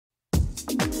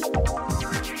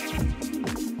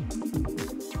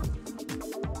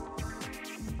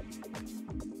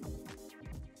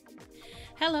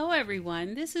Hello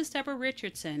everyone, this is Debra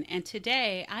Richardson, and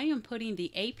today I am putting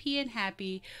the AP in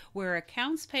Happy, where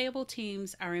accounts payable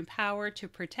teams are empowered to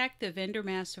protect the vendor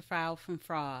master file from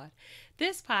fraud.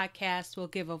 This podcast will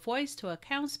give a voice to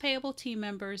accounts payable team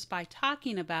members by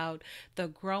talking about the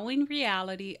growing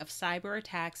reality of cyber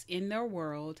attacks in their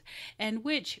world and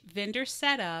which vendor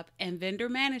setup and vendor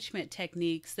management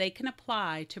techniques they can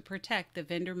apply to protect the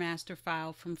vendor master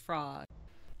file from fraud.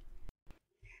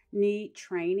 Need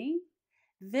training?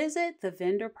 Visit the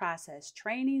Vendor Process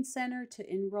Training Center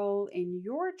to enroll in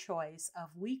your choice of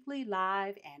weekly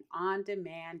live and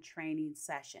on-demand training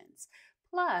sessions.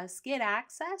 Plus, get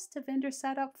access to vendor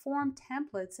setup form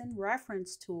templates and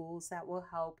reference tools that will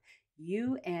help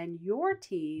you and your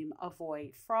team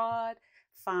avoid fraud,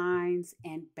 fines,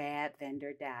 and bad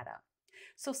vendor data.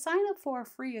 So sign up for a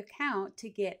free account to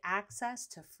get access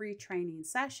to free training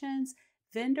sessions,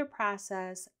 vendor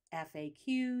process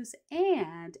FAQs,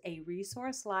 and a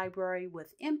resource library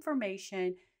with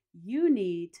information you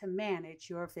need to manage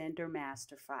your vendor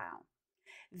master file.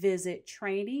 Visit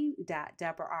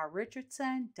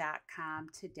training.debrarrichardson.com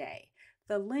today.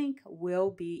 The link will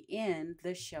be in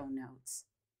the show notes.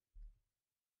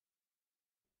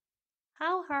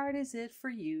 How hard is it for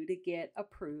you to get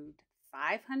approved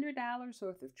 $500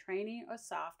 worth of training or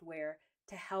software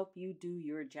to help you do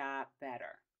your job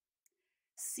better?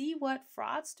 See what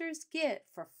fraudsters get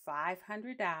for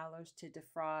 $500 to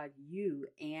defraud you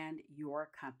and your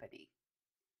company.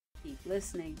 Keep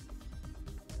listening.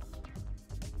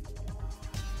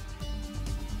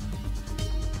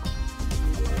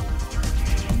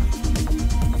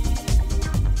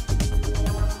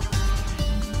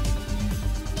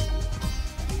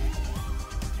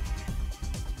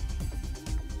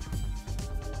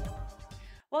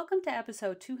 Welcome to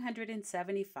episode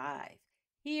 275.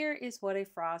 Here is what a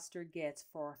fraudster gets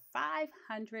for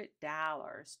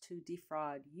 $500 to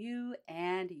defraud you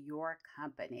and your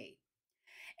company.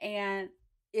 And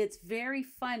it's very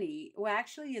funny. Well,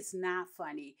 actually, it's not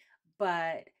funny,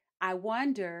 but I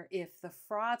wonder if the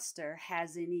fraudster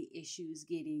has any issues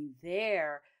getting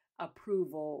their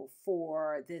approval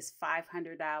for this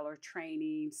 $500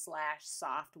 training /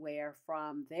 software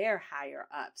from their higher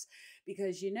ups.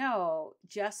 Because,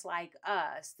 just like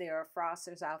us, there are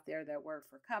fraudsters out there that work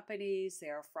for companies.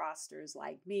 There are fraudsters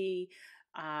like me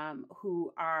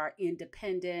who are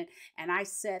independent. And I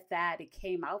said that it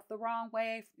came out the wrong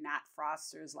way, not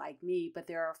fraudsters like me, but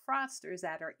there are fraudsters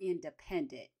that are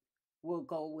independent. We'll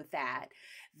go with that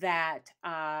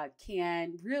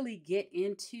can really get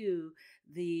into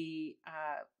the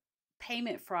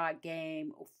payment fraud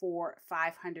game for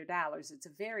 $500. It's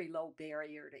a very low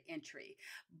barrier to entry.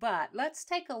 But let's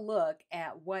take a look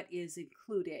at what is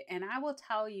included. And I will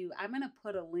tell you, I'm going to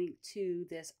put a link to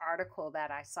this article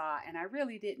that I saw, and I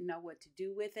really didn't know what to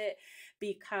do with it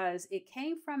because it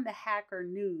came from the Hacker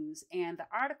News, and the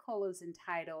article is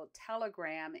entitled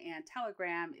Telegram, and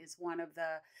Telegram is one of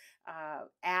the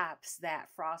apps that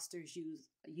fraudsters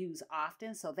use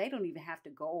often, so they don't even have to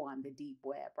go on the deep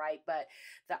web, right? But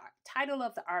the title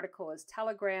of the article is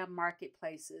Telegram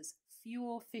Marketplaces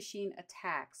Fuel Phishing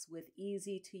Attacks with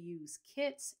Easy to Use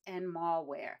Kits and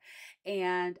Malware.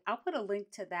 And I'll put a link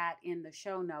to that in the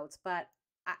show notes, but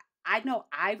I know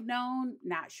I've known,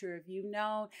 not sure if you've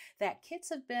known, that kits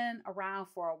have been around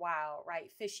for a while, right?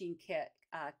 Phishing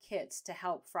kits to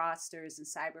help fraudsters and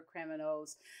cyber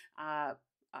criminals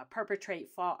perpetrate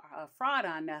fraud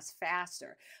on us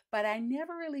faster. But I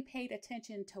never really paid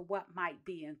attention to what might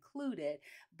be included,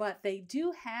 but they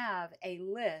do have a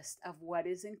list of what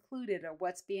is included or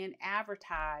what's being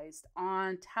advertised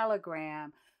on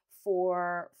Telegram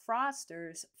for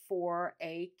fraudsters for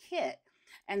a kit.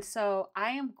 And so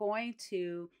I am going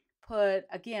to put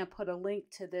a link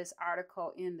to this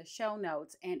article in the show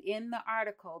notes. And in the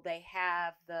article, they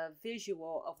have the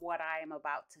visual of what I am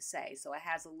about to say. So it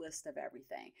has a list of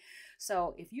everything.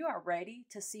 So if you are ready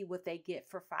to see what they get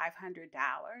for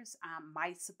 $500,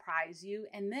 might surprise you.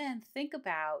 And then think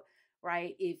about,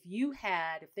 right, if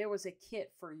there was a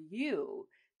kit for you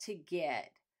to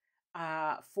get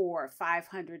for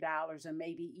 $500 or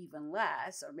maybe even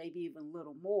less, or maybe even a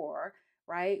little more,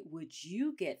 right? Would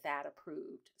you get that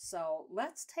approved? So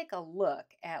let's take a look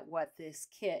at what this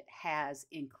kit has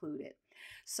included.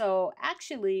 So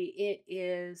actually it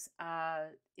is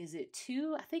it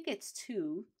two? I think it's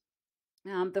two.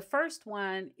 The first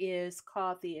one is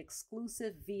called the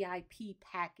exclusive VIP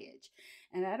package.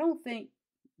 And I don't think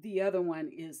the other one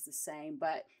is the same,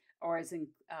 but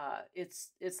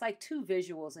it's like two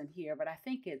visuals in here, but I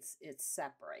think it's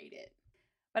separated.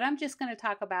 But I'm just going to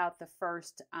talk about the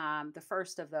first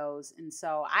of those. And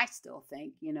so I still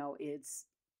think, it's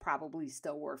probably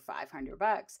still worth 500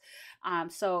 bucks.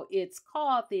 So it's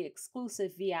called the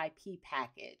exclusive VIP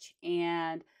package,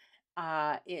 and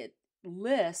it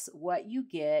lists what you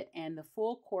get and the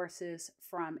full courses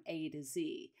from A to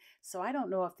Z. So I don't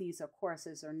know if these are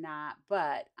courses or not,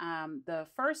 but the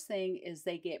first thing is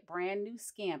they get brand new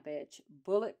Scampage,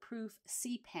 bulletproof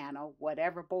cPanel,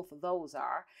 whatever both of those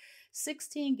are,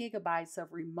 16 gigabytes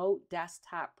of remote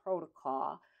desktop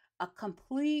protocol, a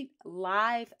complete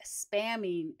live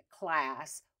spamming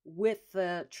class with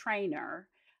the trainer,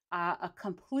 a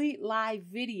complete live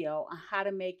video on how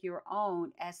to make your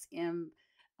own SMTP,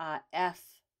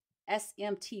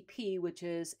 which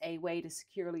is a way to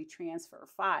securely transfer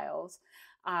files,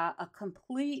 a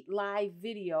complete live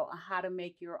video on how to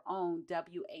make your own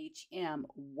WHM,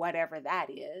 whatever that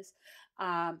is,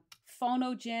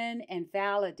 phonogen and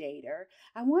validator.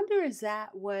 I wonder, is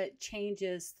that what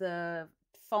changes the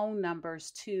phone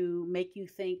numbers to make you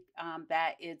think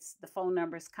that it's the phone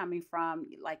numbers coming from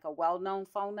like a well-known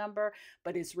phone number,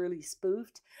 but it's really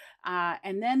spoofed?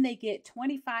 And then they get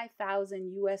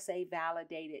 25,000 USA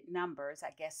validated numbers,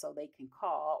 I guess, so they can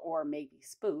call or maybe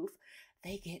spoof.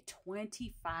 They get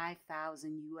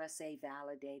 25,000 USA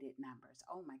validated numbers.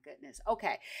 Oh my goodness.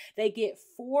 Okay. They get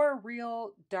 4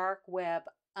 real dark web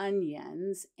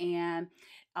onions, and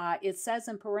it says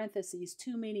in parentheses,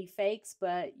 too many fakes,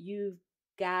 but you've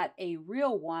got a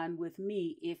real one with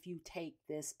me if you take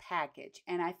this package.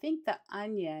 And I think the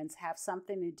onions have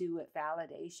something to do with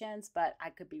validations, but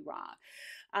I could be wrong.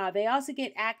 They also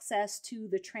get access to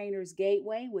the trainer's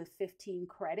gateway with 15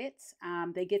 credits.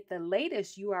 They get the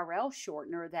latest URL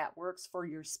shortener that works for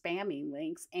your spamming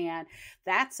links. And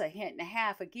that's a hint and a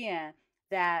half again,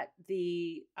 that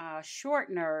the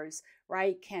shorteners,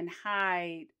 right, can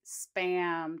hide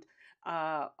spammed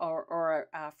or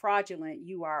fraudulent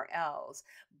URLs.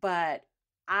 But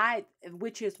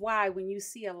which is why when you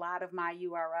see a lot of my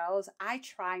URLs, I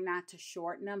try not to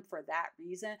shorten them for that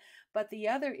reason. But the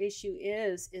other issue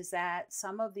is that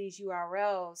some of these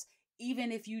URLs,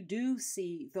 even if you do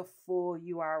see the full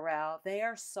URL, they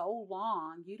are so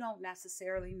long, you don't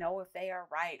necessarily know if they are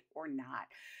right or not.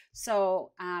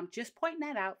 So just pointing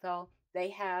that out, though, they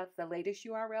have the latest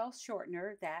URL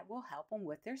shortener that will help them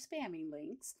with their spamming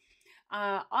links.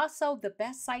 Also, the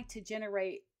best site to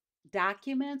generate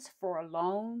documents for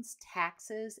loans,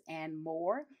 taxes, and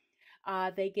more.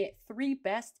 They get 3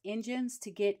 best engines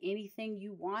to get anything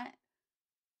you want.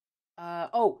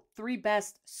 3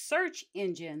 best search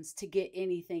engines to get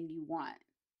anything you want.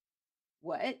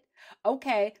 What?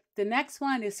 Okay, the next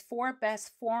one is 4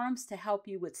 best forums to help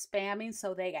you with spamming.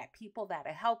 So they got people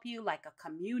that'll help you, like a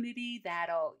community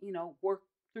that'll, work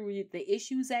through the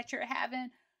issues that you're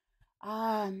having.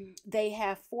 They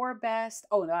have 4 best.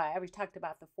 Oh no, I already talked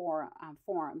about the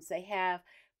forums. They have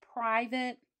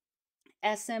private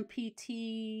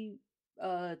SMPT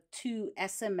to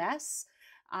SMS.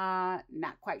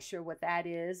 Not quite sure what that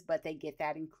is, but they get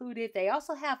that included. They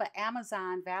also have an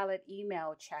Amazon valid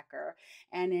email checker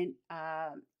and an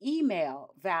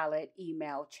email valid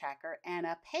email checker and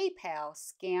a PayPal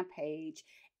scan page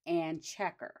and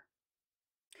checker.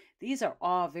 These are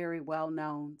all very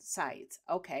well-known sites,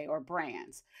 okay, or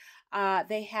brands.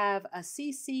 They have a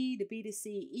CC to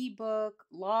B2C ebook,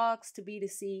 logs to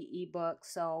B2C ebook.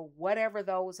 So whatever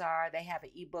those are, they have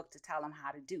an ebook to tell them how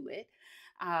to do it.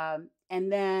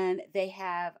 And then they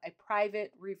have a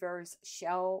private reverse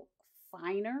shell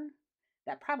finder.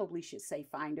 That probably should say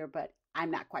finder, but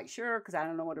I'm not quite sure because I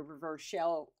don't know what a reverse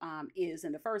shell is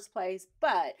in the first place.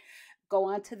 But go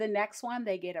on to the next one.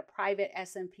 They get a private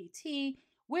SMPT,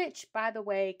 which, by the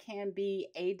way, can be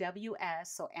AWS,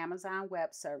 so Amazon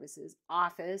Web Services,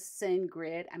 Office,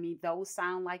 SendGrid. I mean, those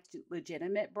sound like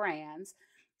legitimate brands.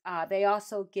 They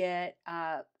also get,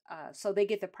 so they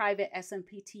get the private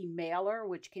SMPT mailer,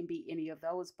 which can be any of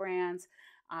those brands.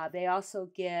 They also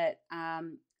get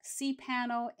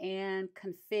cPanel and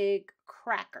Config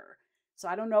Cracker. So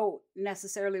I don't know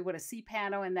necessarily what a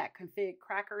cPanel and that Config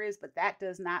Cracker is, but that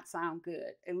does not sound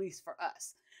good, at least for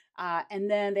us. And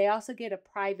then they also get a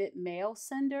private mail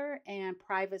sender and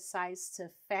private sites to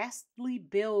fastly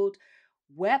build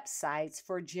websites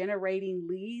for generating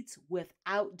leads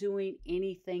without doing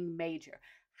anything major.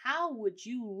 How would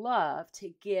you love to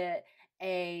get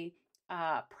a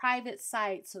private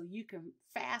site so you can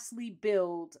fastly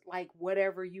build like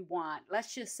whatever you want?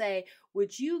 Let's just say,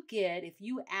 would you get, if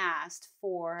you asked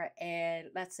for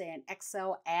let's say an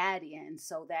Excel add-in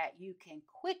so that you can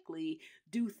quickly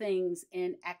do things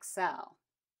in Excel?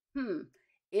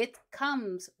 It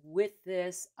comes with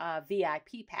this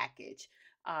VIP package.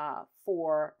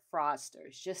 for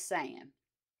fraudsters. Just saying.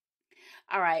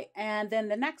 All right. And then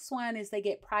the next one is they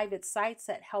get private sites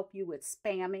that help you with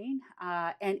spamming,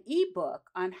 an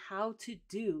ebook on how to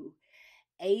do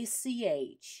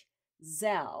ACH,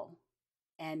 Zelle,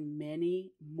 and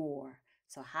many more.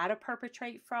 So, how to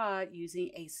perpetrate fraud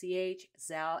using ACH,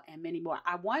 Zelle, and many more.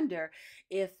 I wonder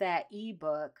if that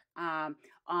ebook on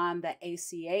the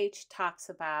ACH talks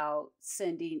about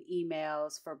sending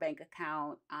emails for bank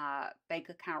account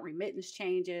remittance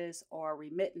changes or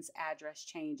remittance address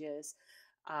changes.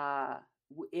 Uh,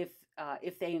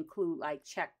 if they include like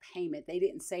check payment, they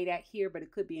didn't say that here, but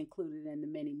it could be included in the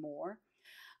many more.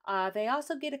 They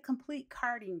also get a complete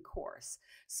carding course.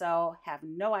 So have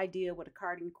no idea what a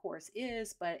carding course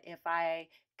is, but if I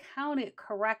count it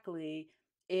correctly,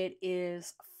 it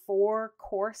is 4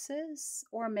 courses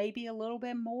or maybe a little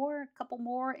bit more, a couple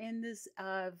more in this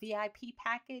VIP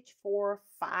package for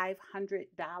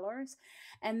 $500.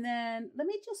 And then let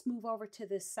me just move over to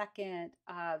this second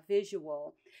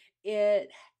visual.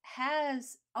 It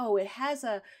it has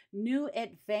a new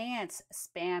advanced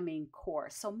spamming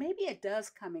course. So maybe it does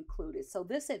come included. So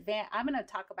this I'm going to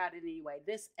talk about it anyway.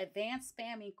 This advanced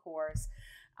spamming course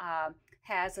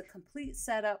has a complete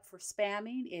setup for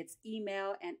spamming. It's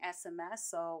email and SMS,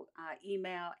 so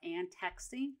email and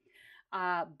texting.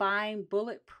 Buying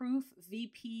bulletproof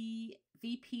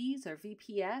VPs or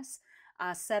VPS.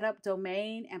 Set up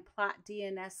domain and plot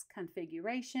DNS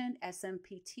configuration,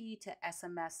 SMPT to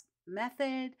SMS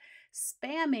method,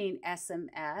 spamming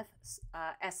SMS,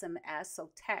 so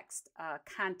text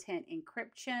content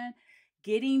encryption,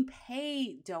 getting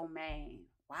paid domain.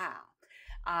 Wow.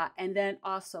 And then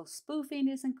also spoofing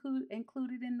is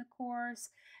included in the course.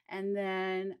 And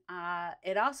then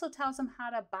it also tells them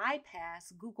how to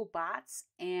bypass Google bots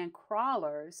and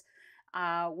crawlers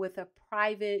with a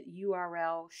private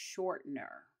URL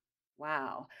shortener.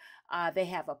 Wow. They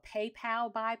have a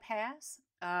PayPal bypass,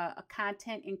 a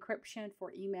content encryption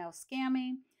for email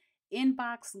scamming,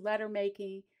 inbox letter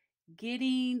making,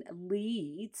 getting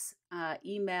leads,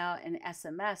 email and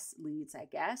SMS leads, I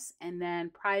guess, and then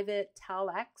private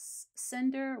telex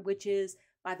sender, which is,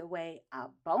 by the way, a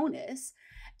bonus,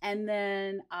 and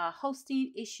then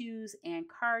hosting issues and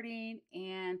carding,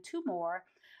 and 2 more.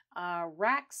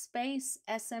 Rack space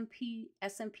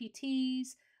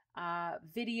SMPTs,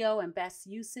 video and best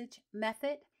usage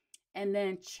method, and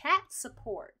then chat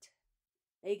support.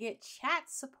 They get chat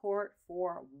support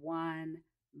for 1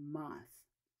 month.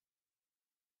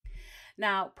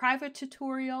 Now, private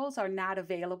tutorials are not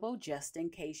available, just in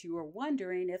case you were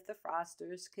wondering if the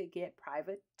fraudsters could get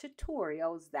private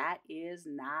tutorials. That is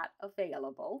not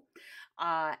available.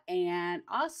 And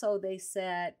also they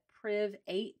said Priv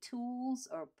 8 tools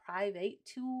or Priv 8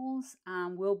 tools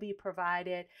will be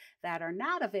provided that are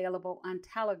not available on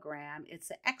Telegram.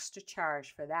 It's an extra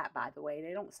charge for that, by the way.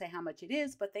 They don't say how much it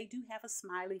is, but they do have a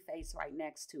smiley face right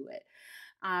next to it.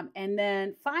 And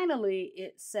then finally,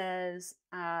 it says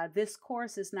this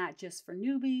course is not just for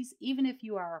newbies. Even if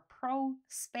you are a pro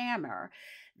spammer,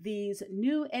 these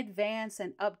new advanced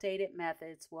and updated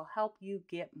methods will help you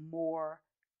get more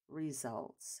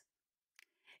results.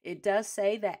 It does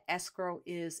say that escrow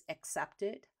is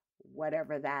accepted,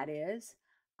 whatever that is.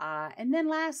 And then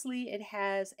lastly, it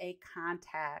has a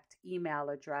contact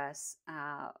email address,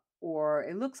 or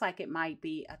it looks like it might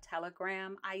be a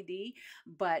Telegram ID,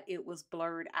 but it was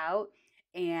blurred out.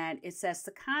 And it says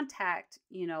to contact,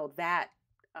 that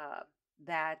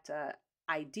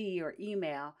ID or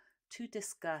email to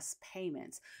discuss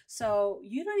payments. So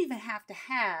you don't even have to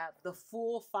have the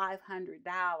full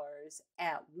 $500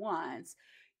 at once.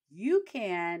 You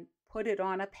can put it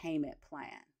on a payment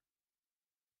plan.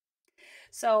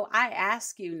 So I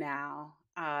ask you now,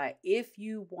 if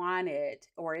you wanted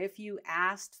or if you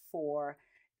asked for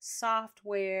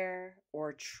software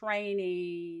or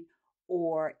training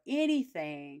or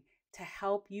anything to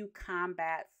help you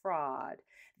combat fraud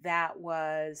that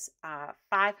was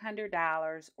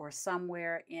 $500 or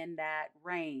somewhere in that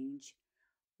range,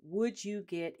 would you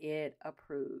get it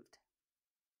approved?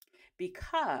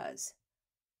 Because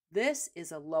this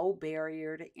is a low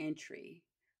barrier to entry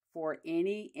for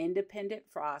any independent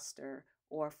fraudster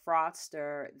or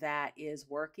fraudster that is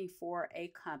working for a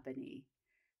company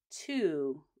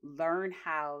to learn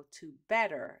how to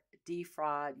better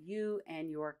defraud you and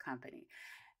your company.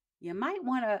 You might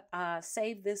want to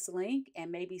save this link and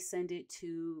maybe send it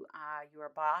to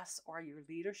your boss or your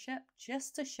leadership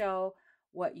just to show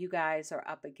what you guys are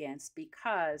up against,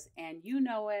 because, and you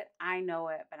know it, I know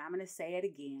it, but I'm going to say it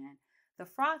again, the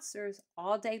fraudsters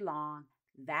all day long,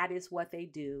 that is what they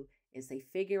do, is they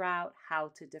figure out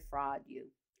how to defraud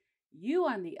you. You,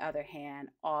 on the other hand,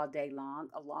 all day long,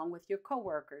 along with your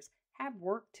coworkers, have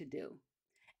work to do.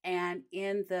 And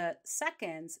in the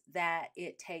seconds that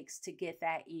it takes to get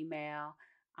that email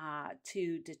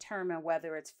to determine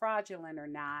whether it's fraudulent or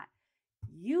not,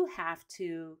 you have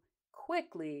to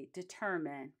quickly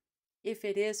determine if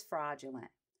it is fraudulent.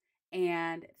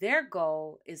 And their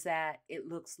goal is that it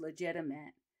looks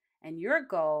legitimate. And your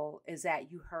goal is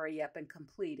that you hurry up and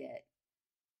complete it.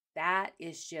 That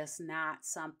is just not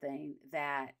something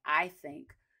that I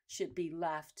think should be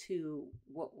left to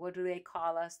what do they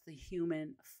call us? The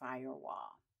human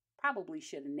firewall. Probably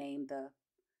should have named the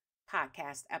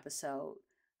podcast episode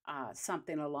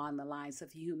something along the lines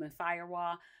of human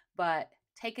firewall. But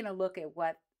taking a look at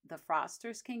what the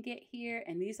fraudsters can get here,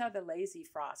 and these are the lazy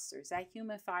fraudsters. That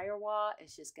human firewall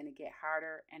is just going to get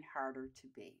harder and harder to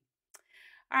be.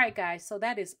 All right, guys, so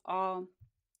that is all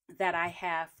that I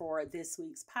have for this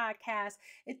week's podcast.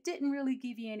 It didn't really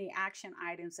give you any action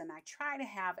items, and I try to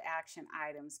have action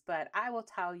items, but I will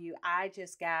tell you, I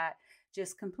just got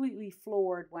completely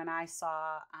floored when I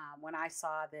saw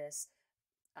this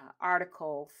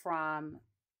article from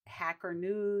Hacker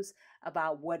News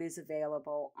about what is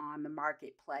available on the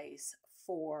marketplace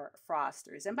for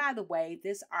fraudsters. And by the way,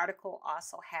 this article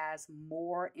also has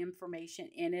more information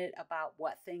in it about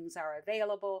what things are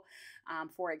available.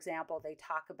 For example, they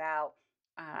talk about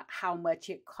how much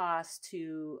it costs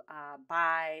to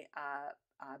buy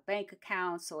bank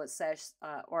accounts. So it says,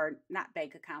 or not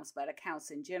bank accounts, but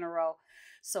accounts in general.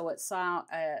 So it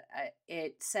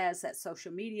says that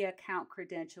social media account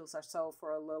credentials are sold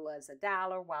for as little as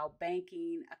 $1, while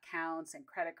banking accounts and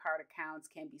credit card accounts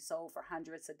can be sold for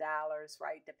hundreds of dollars,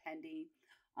 right? Depending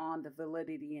on the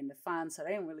validity in the fund. So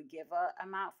they didn't really give an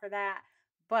amount for that.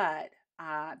 But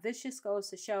this just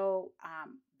goes to show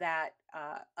that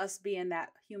us being that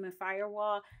human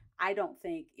firewall, I don't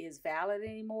think is valid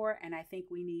anymore. And I think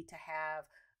we need to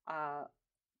have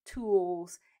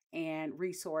tools and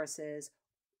resources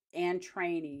and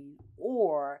training,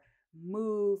 or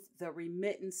move the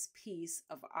remittance piece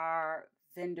of our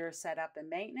vendor setup and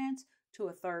maintenance to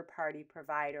a third-party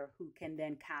provider who can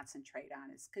then concentrate on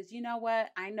it. Because you know what?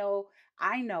 I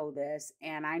know this,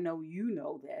 and I know you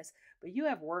know this, but you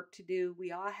have work to do.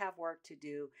 We all have work to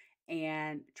do.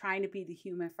 And trying to be the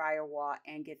human firewall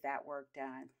and get that work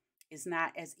done is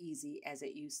not as easy as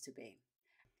it used to be.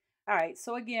 All right,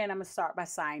 so again, I'm going to start by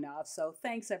sign off. So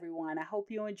thanks, everyone. I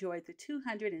hope you enjoyed the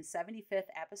 275th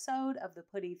episode of the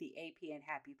Putting the AP in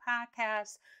Happy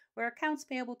podcast, where accounts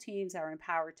payable teams are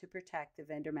empowered to protect the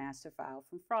vendor master file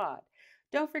from fraud.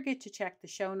 Don't forget to check the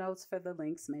show notes for the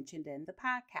links mentioned in the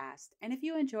podcast. And if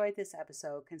you enjoyed this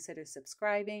episode, consider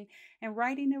subscribing and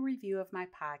writing a review of my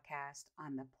podcast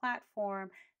on the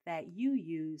platform that you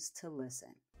use to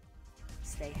listen.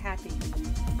 Stay happy.